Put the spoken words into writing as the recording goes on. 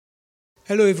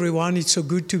Hello everyone, it's so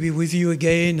good to be with you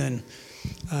again, and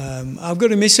I've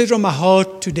got a message on my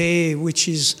heart today which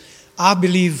is, I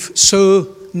believe,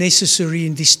 so necessary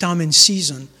in this time and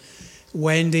season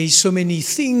when there's so many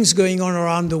things going on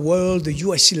around the world, the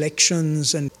US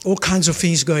elections and all kinds of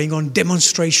things going on,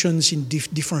 demonstrations in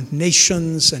different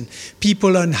nations and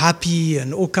people unhappy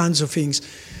and all kinds of things.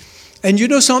 And you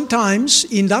know, sometimes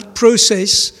in that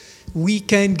process, we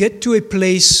can get to a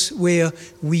place where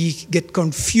we get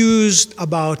confused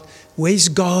about where is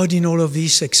God in all of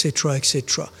this, etc.,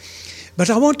 etc. But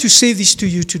I want to say this to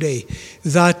you today,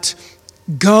 that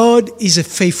God is a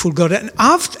faithful God. And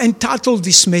I've entitled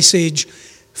this message,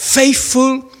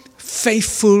 Faithful,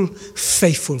 Faithful,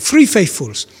 Faithful. Three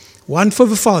faithfuls. One for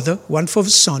the Father, one for the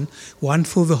Son, one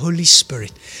for the Holy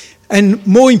Spirit. And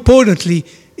more importantly,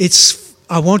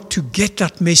 I want to get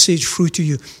that message through to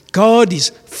you. God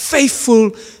is faithful,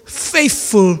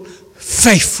 faithful,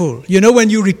 faithful. You know, when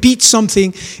you repeat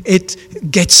something, it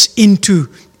gets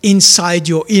inside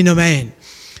your inner man.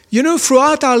 You know,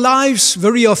 throughout our lives,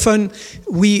 very often,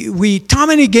 we time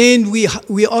and again,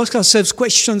 we ask ourselves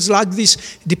questions like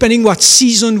this, depending what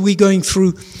season we're going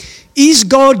through. Is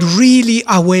God really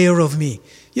aware of me?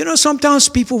 You know, sometimes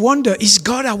people wonder, is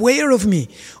God aware of me?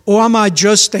 Or am I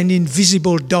just an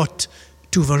invisible dot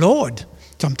to the Lord?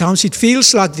 Sometimes it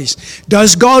feels like this.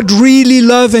 Does God really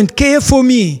love and care for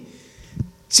me?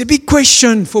 It's a big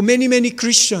question for many, many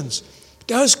Christians.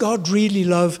 Does God really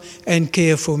love and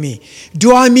care for me?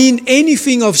 Do I mean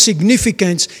anything of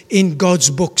significance in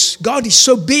God's books? God is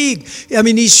so big. I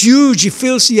mean, He's huge. He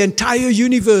fills the entire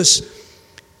universe.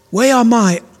 Where am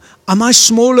I? Am I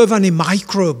smaller than a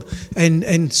microbe?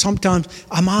 And sometimes,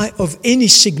 am I of any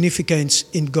significance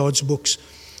in God's books?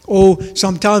 Or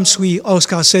sometimes we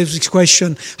ask ourselves this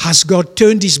question, has God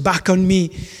turned His back on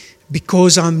me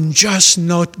because I'm just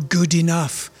not good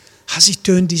enough? Has He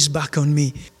turned His back on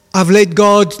me? I've let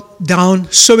God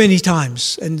down so many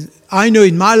times. And I know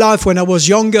in my life when I was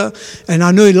younger, and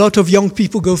I know a lot of young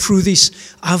people go through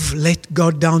this, I've let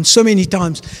God down so many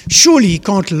times. Surely He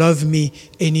can't love me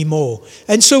anymore.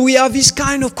 And so we have these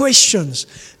kind of questions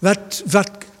that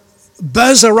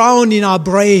buzz around in our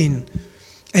brain,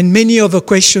 and many other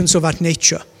questions of that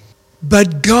nature.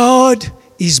 But God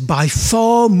is by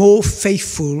far more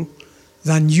faithful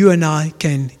than you and I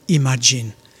can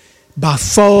imagine. By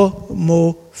far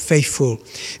more faithful.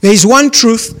 There is one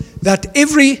truth that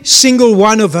every single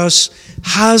one of us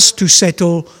has to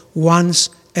settle once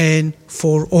and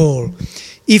for all.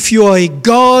 If you are a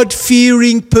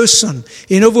God-fearing person,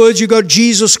 in other words, you got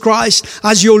Jesus Christ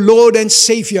as your Lord and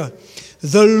Savior,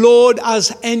 the Lord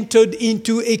has entered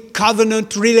into a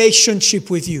covenant relationship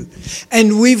with you.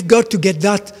 And we've got to get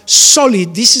that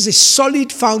solid. This is a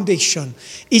solid foundation.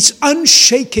 It's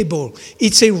unshakable.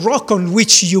 It's a rock on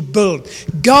which you build.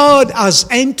 God has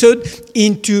entered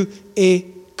into a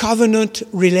covenant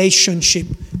relationship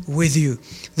with you.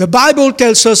 The Bible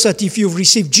tells us that if you've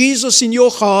received Jesus in your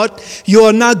heart, you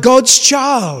are now God's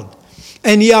child.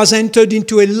 And He has entered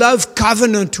into a love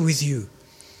covenant with you.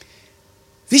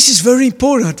 This is very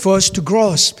important for us to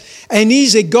grasp. And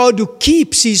He's a God who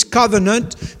keeps His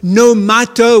covenant no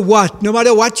matter what. No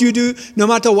matter what you do, no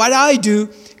matter what I do,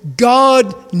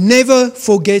 God never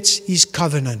forgets His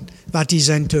covenant that He's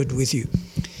entered with you.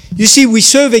 You see, we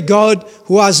serve a God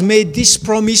who has made this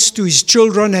promise to His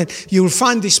children, and you'll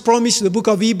find this promise in the book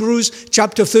of Hebrews,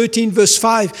 chapter 13, verse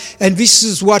 5. And this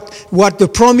is what the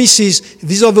promise is.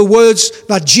 These are the words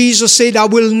that Jesus said, I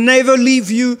will never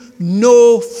leave you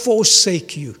nor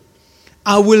forsake you.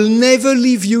 I will never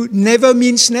leave you. Never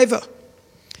means never.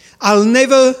 I'll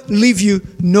never leave you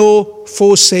nor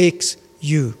forsake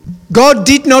you. God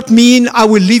did not mean I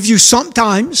will leave you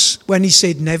sometimes when He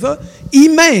said never. He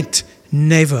meant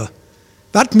never.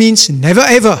 That means never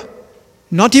ever.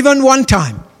 Not even one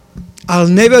time. I'll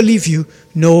never leave you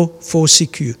nor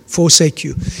forsake you.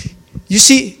 You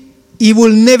see, He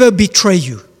will never betray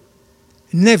you.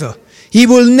 Never. He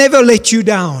will never let you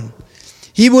down.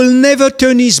 He will never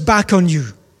turn His back on you.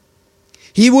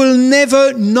 He will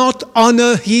never not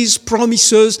honor His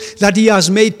promises that He has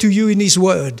made to you in His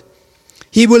word.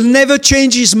 He will never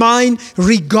change His mind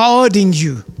regarding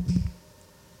you.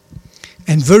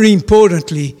 And very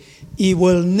importantly, He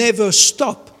will never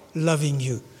stop loving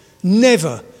you.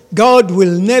 Never. God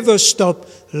will never stop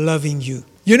loving you.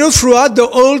 You know, throughout the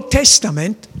Old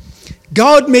Testament,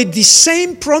 God made the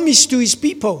same promise to His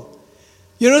people.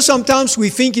 You know, sometimes we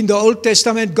think in the Old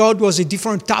Testament God was a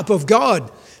different type of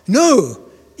God. No,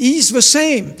 He's the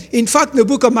same. In fact, the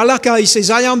book of Malachi says,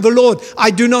 I am the Lord,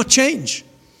 I do not change.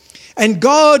 And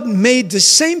God made the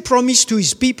same promise to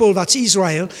His people, that's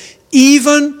Israel,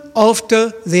 Even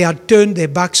after they had turned their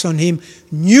backs on him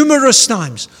numerous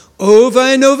times, over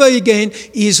and over again,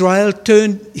 Israel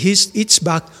turned its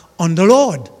back on the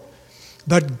Lord.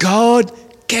 But God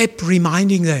kept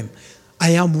reminding them,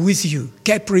 I am with you.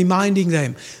 Kept reminding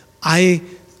them, I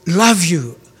love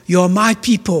you. You are my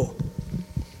people.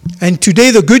 And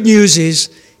today the good news is,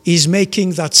 he's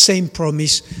making that same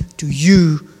promise to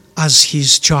you as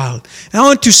his child. And I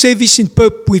want to say this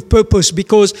with purpose,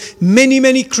 because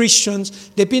many Christians,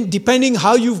 depending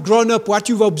how you've grown up, what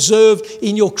you've observed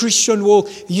in your Christian walk,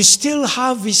 you still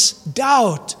have this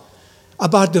doubt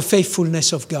about the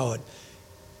faithfulness of God.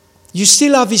 You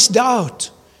still have this doubt.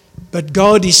 But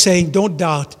God is saying, don't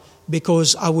doubt,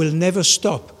 because I will never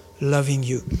stop loving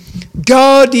you.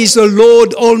 God is the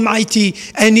Lord Almighty,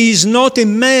 and he is not a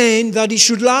man that he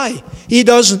should lie. He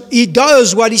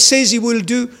does what he says he will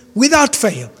do without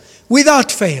fail.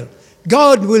 Without fail.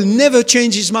 God will never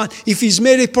change his mind. If he's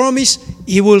made a promise,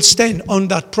 he will stand on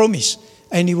that promise,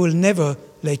 and he will never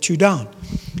let you down.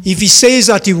 If he says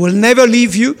that he will never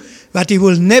leave you, that he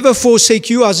will never forsake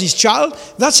you as his child,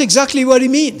 that's exactly what he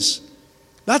means.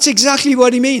 That's exactly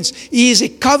what he means. He is a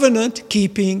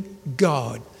covenant-keeping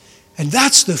God. And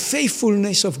that's the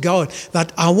faithfulness of God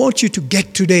that I want you to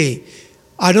get today.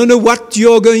 I don't know what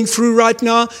you're going through right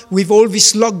now with all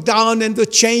this lockdown and the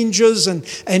changes and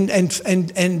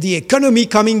the economy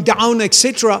coming down,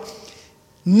 etc.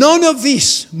 None of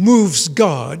this moves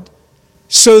God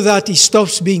so that he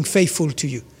stops being faithful to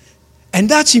you. And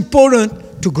that's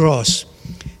important to grasp.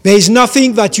 There is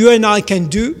nothing that you and I can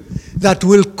do that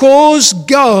will cause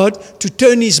God to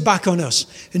turn his back on us.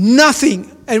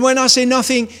 Nothing. And when I say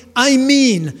nothing, I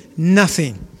mean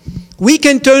nothing. We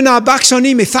can turn our backs on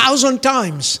him 1,000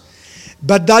 times,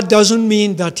 but that doesn't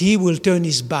mean that he will turn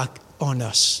his back on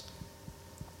us.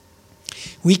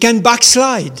 We can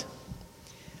backslide.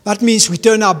 That means we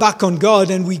turn our back on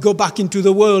God and we go back into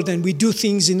the world and we do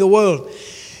things in the world.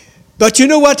 But you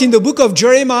know what? In the book of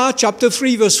Jeremiah, chapter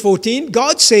 3, verse 14,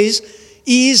 God says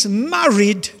he is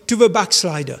married to the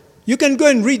backslider. You can go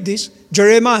and read this.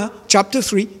 Jeremiah, chapter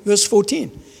 3, verse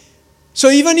 14. So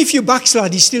even if you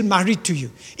backslide, he's still married to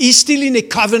you. He's still in a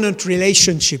covenant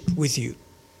relationship with you.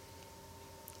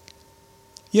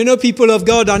 You know, people of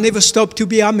God, I never stop to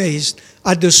be amazed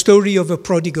at the story of a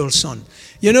prodigal son.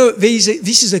 You know, this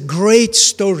is a great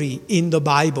story in the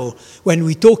Bible when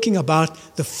we're talking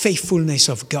about the faithfulness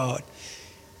of God.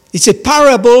 It's a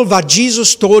parable that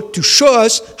Jesus taught to show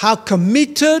us how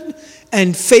committed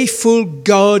and faithful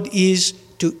God is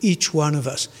to each one of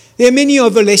us. There are many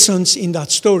other lessons in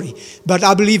that story, but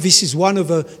I believe this is one of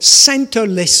the center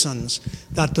lessons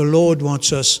that the Lord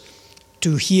wants us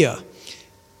to hear.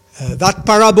 That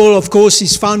parable, of course,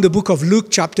 is found in the book of Luke,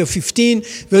 chapter 15,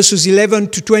 verses 11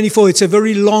 to 24. It's a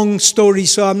very long story,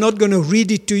 so I'm not going to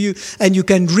read it to you, and you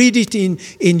can read it in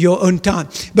your own time.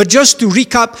 But just to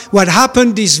recap, what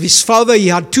happened is this father, he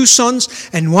had 2 sons,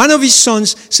 and one of his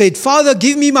sons said, "Father,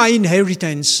 give me my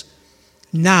inheritance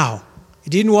now."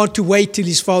 He didn't want to wait till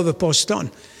his father passed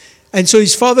on. And so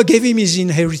his father gave him his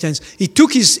inheritance. He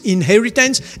took his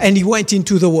inheritance and he went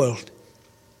into the world.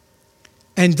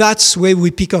 And that's where we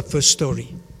pick up the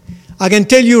story. I can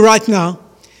tell you right now,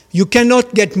 you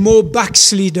cannot get more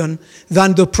backslidden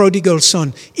than the prodigal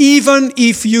son, even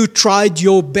if you tried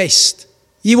your best.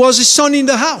 He was a son in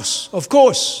the house, of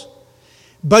course,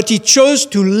 but he chose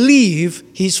to leave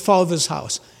his father's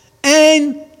house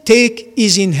and take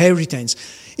his inheritance.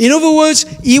 In other words,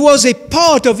 he was a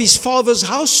part of his father's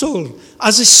household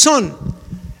as a son.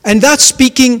 And that's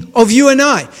speaking of you and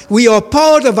I. We are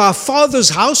part of our Father's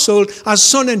household as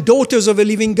sons and daughters of a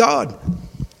living God.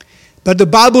 But the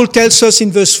Bible tells us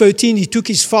in verse 13, he took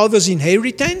his father's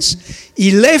inheritance,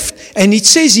 he left, and it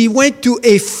says he went to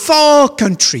a far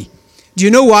country. Do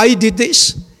you know why he did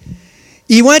this?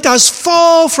 He went as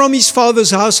far from his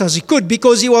father's house as he could,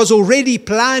 because he was already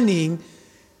planning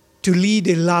to lead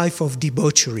a life of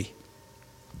debauchery.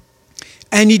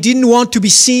 And he didn't want to be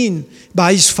seen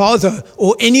by his father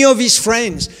or any of his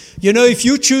friends. You know, if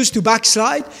you choose to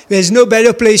backslide, there's no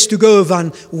better place to go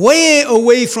than way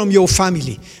away from your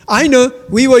family. I know,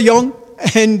 we were young,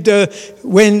 and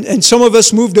some of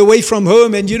us moved away from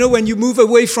home. And you know, when you move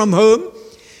away from home,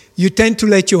 you tend to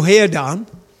let your hair down,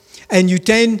 and you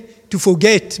tend to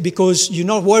forget because you're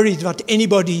not worried that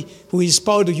anybody who is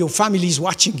part of your family is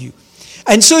watching you.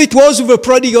 And so it was with a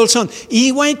prodigal son.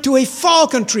 He went to a far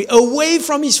country, away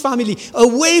from his family,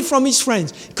 away from his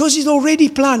friends, because he's already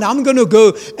planned, I'm going to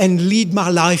go and lead my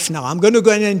life now. I'm going to go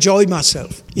and enjoy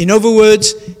myself. In other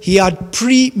words, he had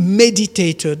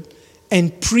premeditated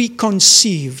and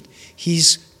preconceived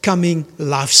his coming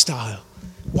lifestyle.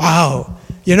 Wow.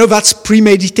 That's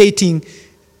premeditating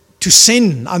to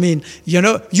sin.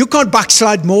 You can't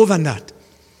backslide more than that.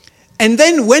 And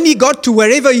then when he got to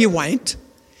wherever he went,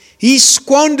 he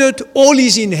squandered all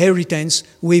his inheritance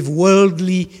with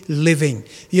worldly living.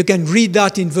 You can read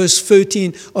that in verse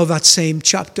 13 of that same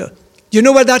chapter. You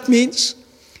know what that means?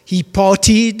 He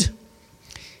partied.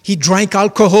 He drank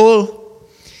alcohol.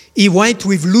 He went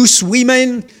with loose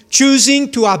women,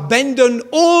 choosing to abandon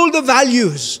all the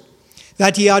values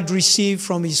that he had received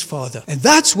from his father. And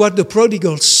that's what the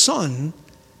prodigal son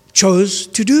chose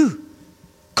to do,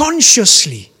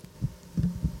 consciously.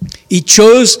 He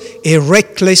chose a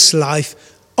reckless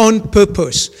life on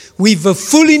purpose, with the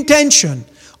full intention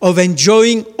of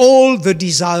enjoying all the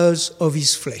desires of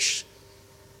his flesh.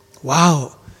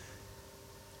 Wow.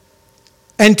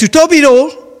 And to top it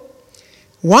all,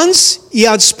 once he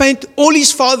had spent all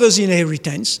his father's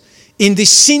inheritance in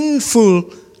this sinful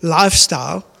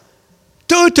lifestyle,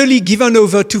 totally given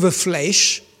over to the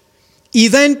flesh, he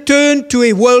then turned to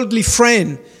a worldly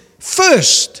friend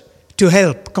first to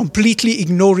help, completely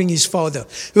ignoring his father.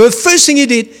 The first thing he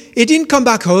did, he didn't come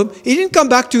back home. He didn't come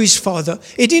back to his father.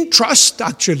 He didn't trust,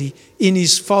 actually, in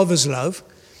his father's love.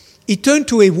 He turned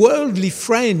to a worldly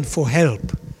friend for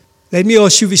help. Let me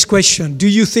ask you this question. Do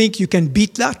you think you can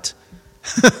beat that?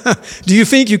 Do you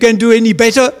think you can do any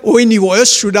better or any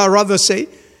worse, should I rather say?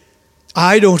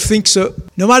 I don't think so.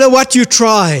 No matter what you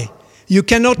try, you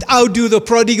cannot outdo the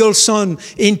prodigal son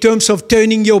in terms of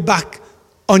turning your back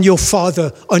on your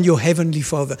Father, on your heavenly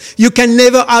Father. You can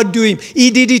never outdo him.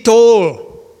 He did it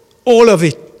all of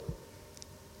it.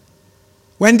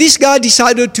 When this guy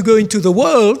decided to go into the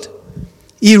world,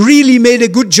 he really made a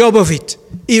good job of it.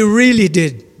 He really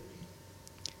did.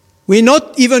 We're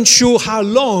not even sure how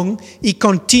long he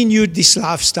continued this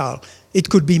lifestyle. It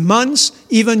could be months,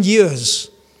 even years.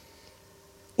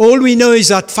 All we know is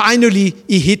that finally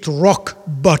he hit rock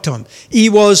bottom. He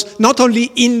was not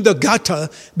only in the gutter,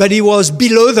 but he was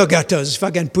below the gutters, if I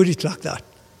can put it like that.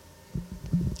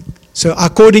 So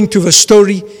according to the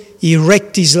story, he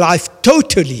wrecked his life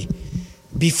totally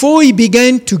before he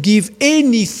began to give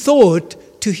any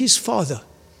thought to his father.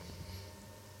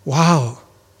 Wow.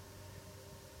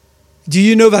 Do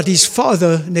you know that his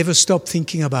father never stopped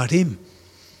thinking about him?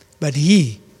 But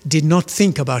he did not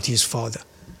think about his father.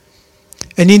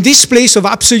 And in this place of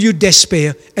absolute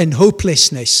despair and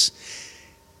hopelessness,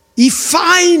 he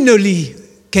finally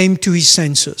came to his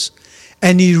senses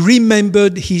and he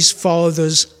remembered his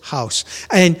father's house.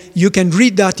 And you can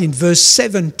read that in verse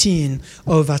 17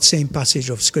 of that same passage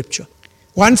of Scripture.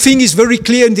 One thing is very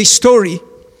clear in this story.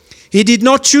 He did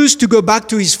not choose to go back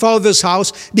to his father's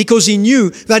house because he knew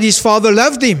that his father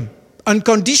loved him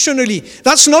unconditionally.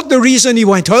 That's not the reason he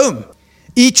went home.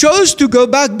 He chose to go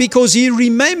back because he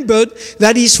remembered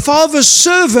that his father's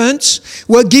servants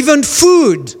were given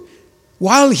food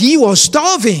while he was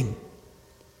starving.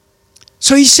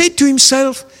 So he said to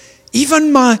himself,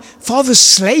 even my father's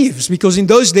slaves, because in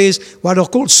those days what are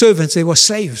called servants, they were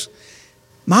slaves.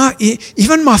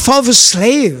 Even my father's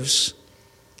slaves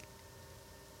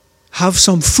have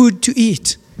some food to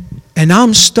eat, and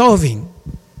I'm starving.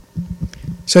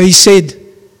 So he said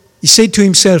to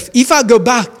himself, if I go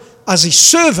back as a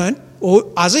servant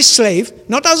or as a slave,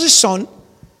 not as a son,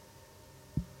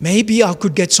 maybe I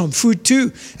could get some food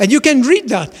too. And you can read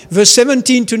that. Verse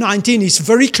 17 to 19 is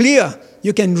very clear.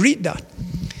 You can read that.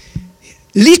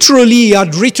 Literally, he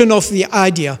had written off the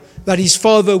idea that his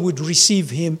father would receive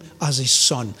him as his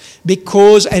son.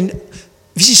 Because, and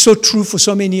this is so true for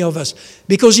so many of us,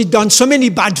 because he'd done so many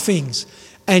bad things.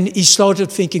 And he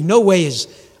started thinking, no ways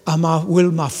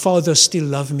will my father still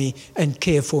love me and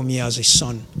care for me as a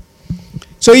son.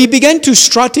 So he began to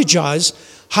strategize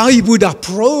how he would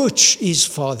approach his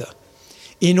father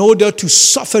in order to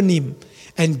soften him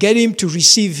and get him to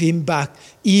receive him back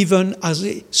even as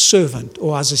a servant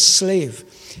or as a slave.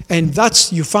 And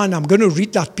that's, you find, I'm going to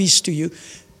read that piece to you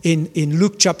in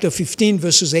Luke chapter 15,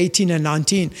 verses 18 and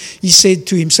 19. He said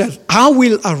to himself, I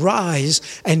will arise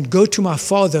and go to my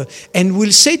father and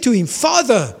will say to him,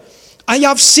 Father, I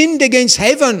have sinned against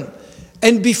heaven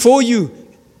and before you.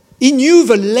 He knew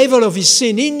the level of his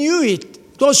sin. He knew it.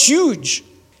 It was huge.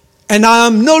 And I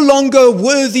am no longer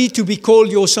worthy to be called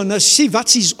your son. Now, see,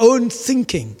 that's his own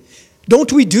thinking.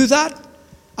 Don't we do that?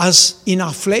 As in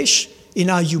our flesh, in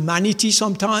our humanity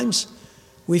sometimes.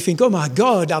 We think, oh my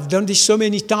God, I've done this so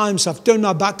many times. I've turned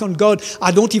my back on God. I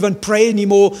don't even pray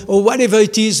anymore. Or whatever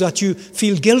it is that you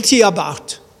feel guilty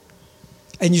about.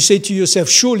 And you say to yourself,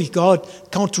 surely God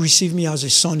can't receive me as a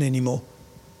son anymore.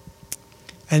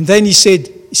 And then he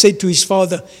said to his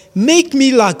father, make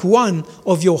me like one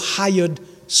of your hired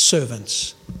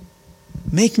servants.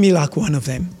 Make me like one of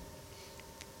them.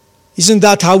 Isn't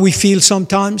that how we feel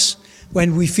sometimes?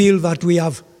 When we feel that we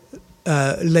have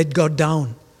let God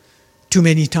down too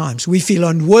many times. We feel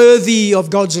unworthy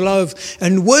of God's love,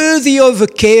 unworthy of the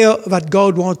care that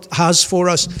God has for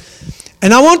us.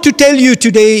 And I want to tell you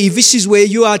today, if this is where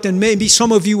you're at, and maybe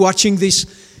some of you watching this,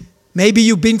 maybe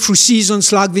you've been through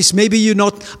seasons like this, maybe you're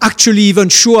not actually even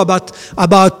sure about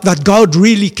that God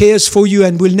really cares for you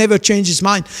and will never change his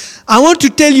mind. I want to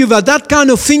tell you that kind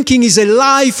of thinking is a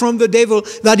lie from the devil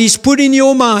that is put in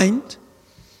your mind,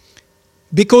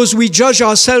 because we judge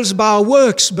ourselves by our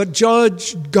works, but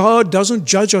God doesn't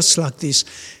judge us like this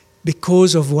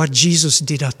because of what Jesus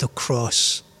did at the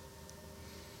cross.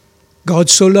 God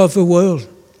so loved the world,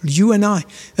 you and I,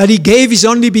 that he gave his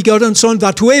only begotten Son,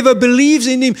 that whoever believes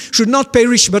in him should not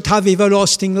perish but have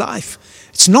everlasting life.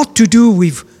 It's not to do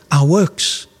with our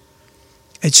works.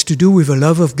 It's to do with the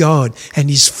love of God and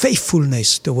his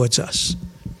faithfulness towards us.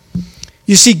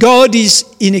 You see, God is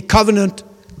in a covenant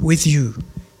with you.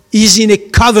 He's in a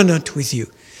covenant with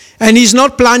you. And he's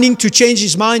not planning to change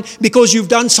his mind because you've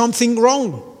done something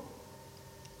wrong.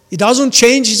 He doesn't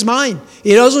change his mind.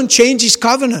 He doesn't change his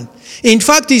covenant. In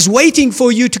fact, he's waiting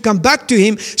for you to come back to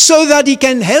him so that he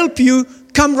can help you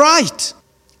come right.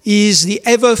 He is the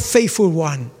ever faithful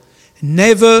one,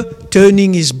 never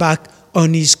turning his back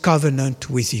on his covenant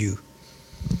with you.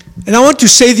 And I want to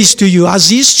say this to you, as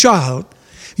his child,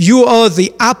 you are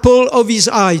the apple of his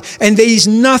eye, and there is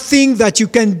nothing that you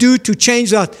can do to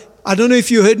change that. I don't know if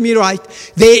you heard me right.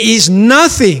 There is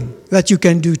nothing that you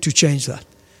can do to change that.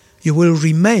 You will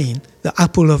remain the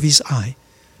apple of his eye.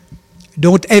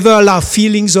 Don't ever allow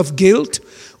feelings of guilt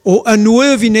or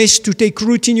unworthiness to take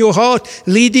root in your heart,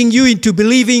 leading you into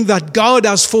believing that God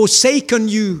has forsaken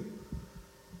you.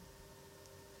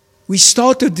 We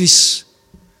started this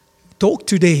talk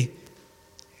today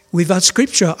with that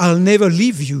scripture, I'll never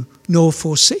leave you nor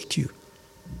forsake you.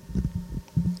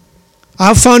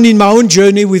 I've found in my own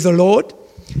journey with the Lord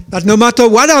that no matter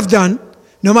what I've done,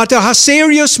 no matter how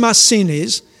serious my sin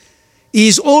is, he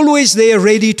is always there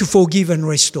ready to forgive and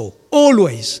restore.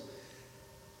 Always.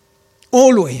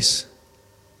 Always.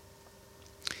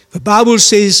 The Bible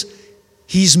says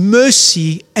his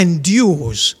mercy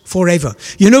endures forever.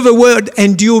 You know, the word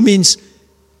endure means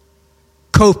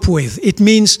cope with. It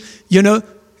means,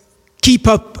 keep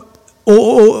up.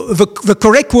 Or the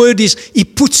correct word is he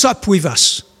puts up with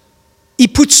us. He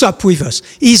puts up with us.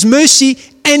 His mercy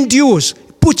endures,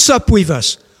 puts up with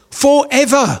us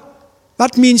forever.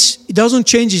 That means he doesn't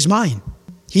change his mind.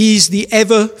 He is the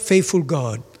ever faithful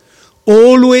God,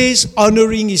 always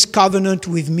honoring his covenant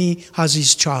with me as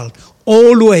his child.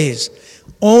 Always,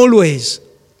 always.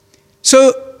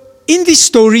 So, in this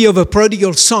story of a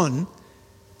prodigal son,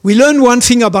 we learn one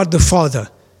thing about the father.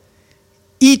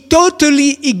 He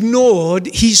totally ignored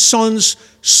his son's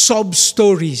sob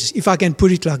stories, if I can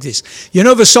put it like this. You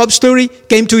know the sob story?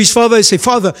 Came to his father and said,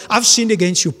 Father, I've sinned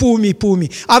against you. Pull me.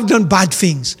 I've done bad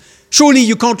things. Surely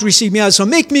you can't receive me as son.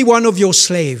 Make me one of your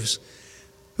slaves.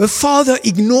 The father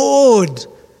ignored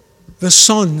the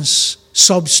son's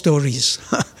sob stories.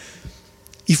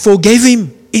 He forgave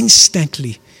him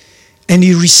instantly. And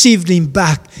he received him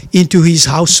back into his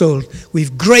household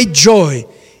with great joy.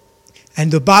 And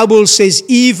the Bible says,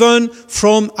 even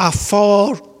from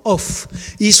afar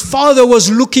off. His father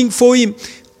was looking for him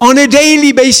on a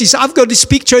daily basis. I've got this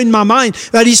picture in my mind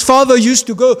that his father used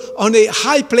to go on a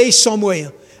high place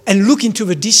somewhere and look into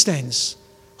the distance,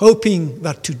 hoping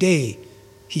that today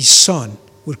his son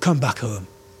will come back home.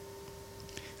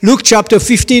 Luke chapter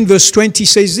 15 verse 20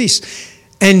 says this,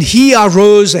 and he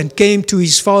arose and came to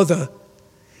his father.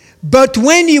 But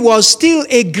when he was still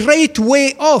a great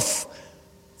way off,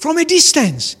 from a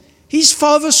distance, his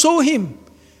father saw him.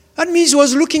 That means he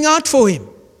was looking out for him.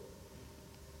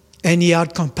 And he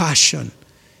had compassion.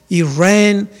 He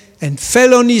ran and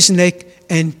fell on his neck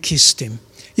and kissed him.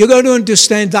 You got to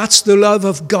understand that's the love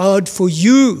of God for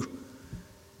you.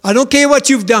 I don't care what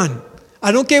you've done.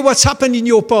 I don't care what's happened in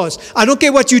your past. I don't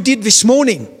care what you did this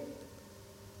morning.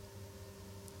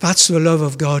 That's the love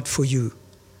of God for you.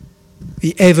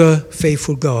 The ever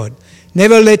faithful God.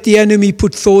 Never let the enemy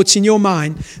put thoughts in your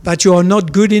mind that you are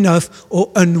not good enough or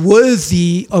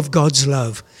unworthy of God's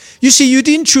love. You see, you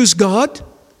didn't choose God.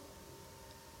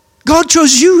 God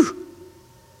chose you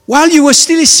while you were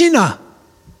still a sinner.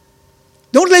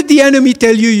 Don't let the enemy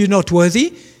tell you you're not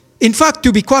worthy. In fact,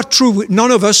 to be quite true,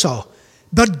 none of us are.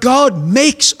 But God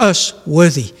makes us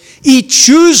worthy. He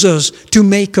chooses to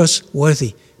make us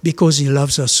worthy because he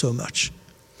loves us so much.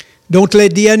 Don't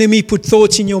let the enemy put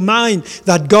thoughts in your mind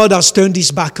that God has turned his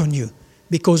back on you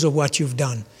because of what you've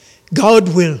done.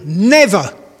 God will never,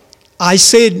 I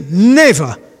said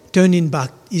never, turn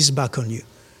his back on you.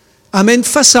 I'm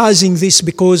emphasizing this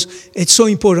because it's so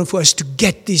important for us to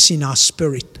get this in our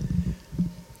spirit.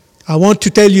 I want to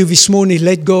tell you this morning,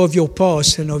 let go of your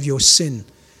past and of your sin.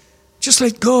 Just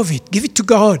let go of it. Give it to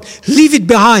God. Leave it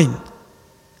behind.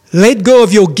 Let go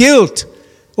of your guilt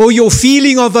or your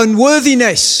feeling of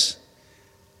unworthiness.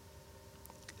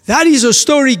 That is a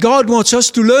story God wants us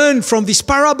to learn from this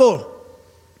parable.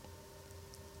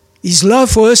 His love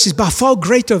for us is by far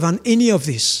greater than any of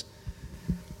this.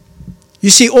 You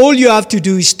see, all you have to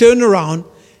do is turn around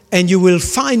and you will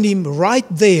find Him right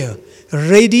there,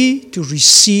 ready to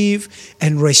receive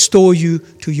and restore you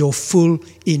to your full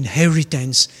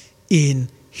inheritance in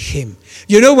Him.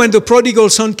 You know, when the prodigal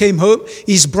son came home,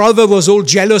 his brother was all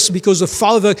jealous because the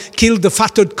father killed the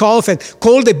fatted calf and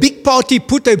called a big party,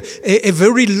 put a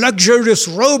very luxurious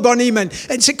robe on him and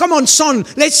said, come on, son,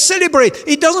 let's celebrate.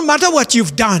 It doesn't matter what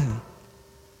you've done.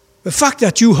 The fact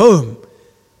that you're home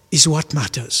is what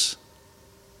matters.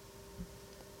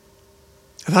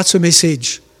 That's a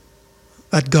message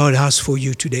that God has for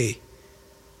you today.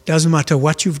 Doesn't matter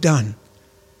what you've done.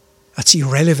 That's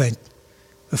irrelevant.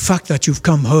 The fact that you've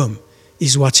come home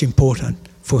is what's important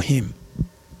for Him.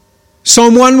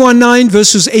 Psalm 119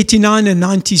 verses 89 and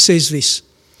 90 says this.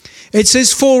 It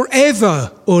says,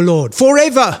 forever, O Lord,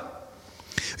 forever,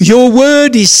 your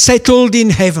word is settled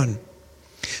in heaven.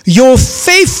 Your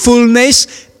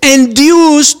faithfulness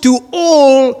endures to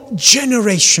all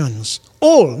generations.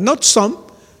 All, not some,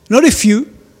 not a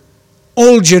few,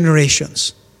 all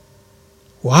generations.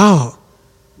 Wow,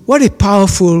 what a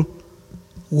powerful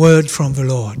word from the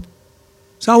Lord.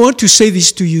 So I want to say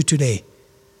this to you today.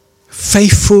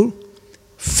 Faithful,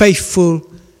 faithful,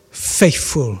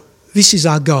 faithful. This is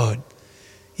our God.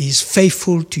 He is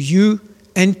faithful to you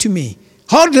and to me.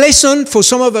 Hard lesson for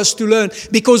some of us to learn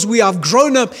because we have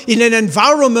grown up in an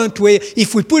environment where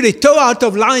if we put a toe out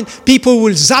of line, people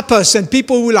will zap us and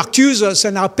people will accuse us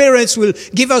and our parents will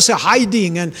give us a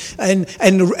hiding and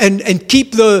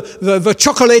keep the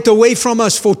chocolate away from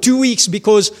us for 2 weeks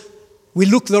because we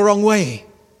look the wrong way.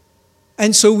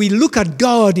 And so we look at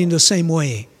God in the same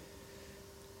way.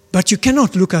 But you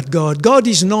cannot look at God. God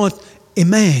is not a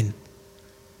man.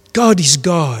 God is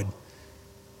God.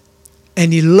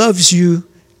 And He loves you,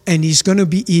 and He's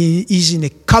He's in a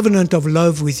covenant of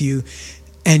love with you,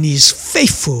 and He's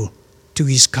faithful to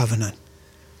His covenant.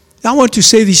 I want to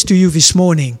say this to you this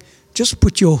morning. Just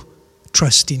put your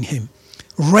trust in Him.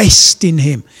 Rest in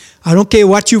Him. I don't care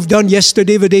what you've done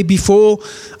yesterday, the day before.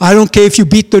 I don't care if you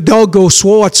beat the dog or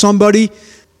swore at somebody.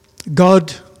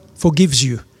 God forgives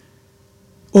you.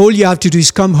 All you have to do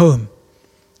is come home.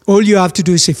 All you have to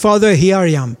do is say, Father, here I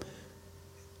am.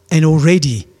 And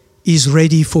already He's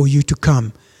ready for you to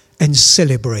come and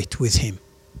celebrate with Him.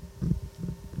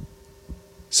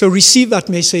 So receive that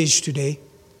message today.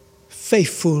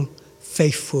 Faithful,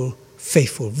 faithful,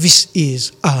 faithful. This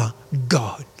is our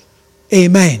God.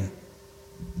 Amen.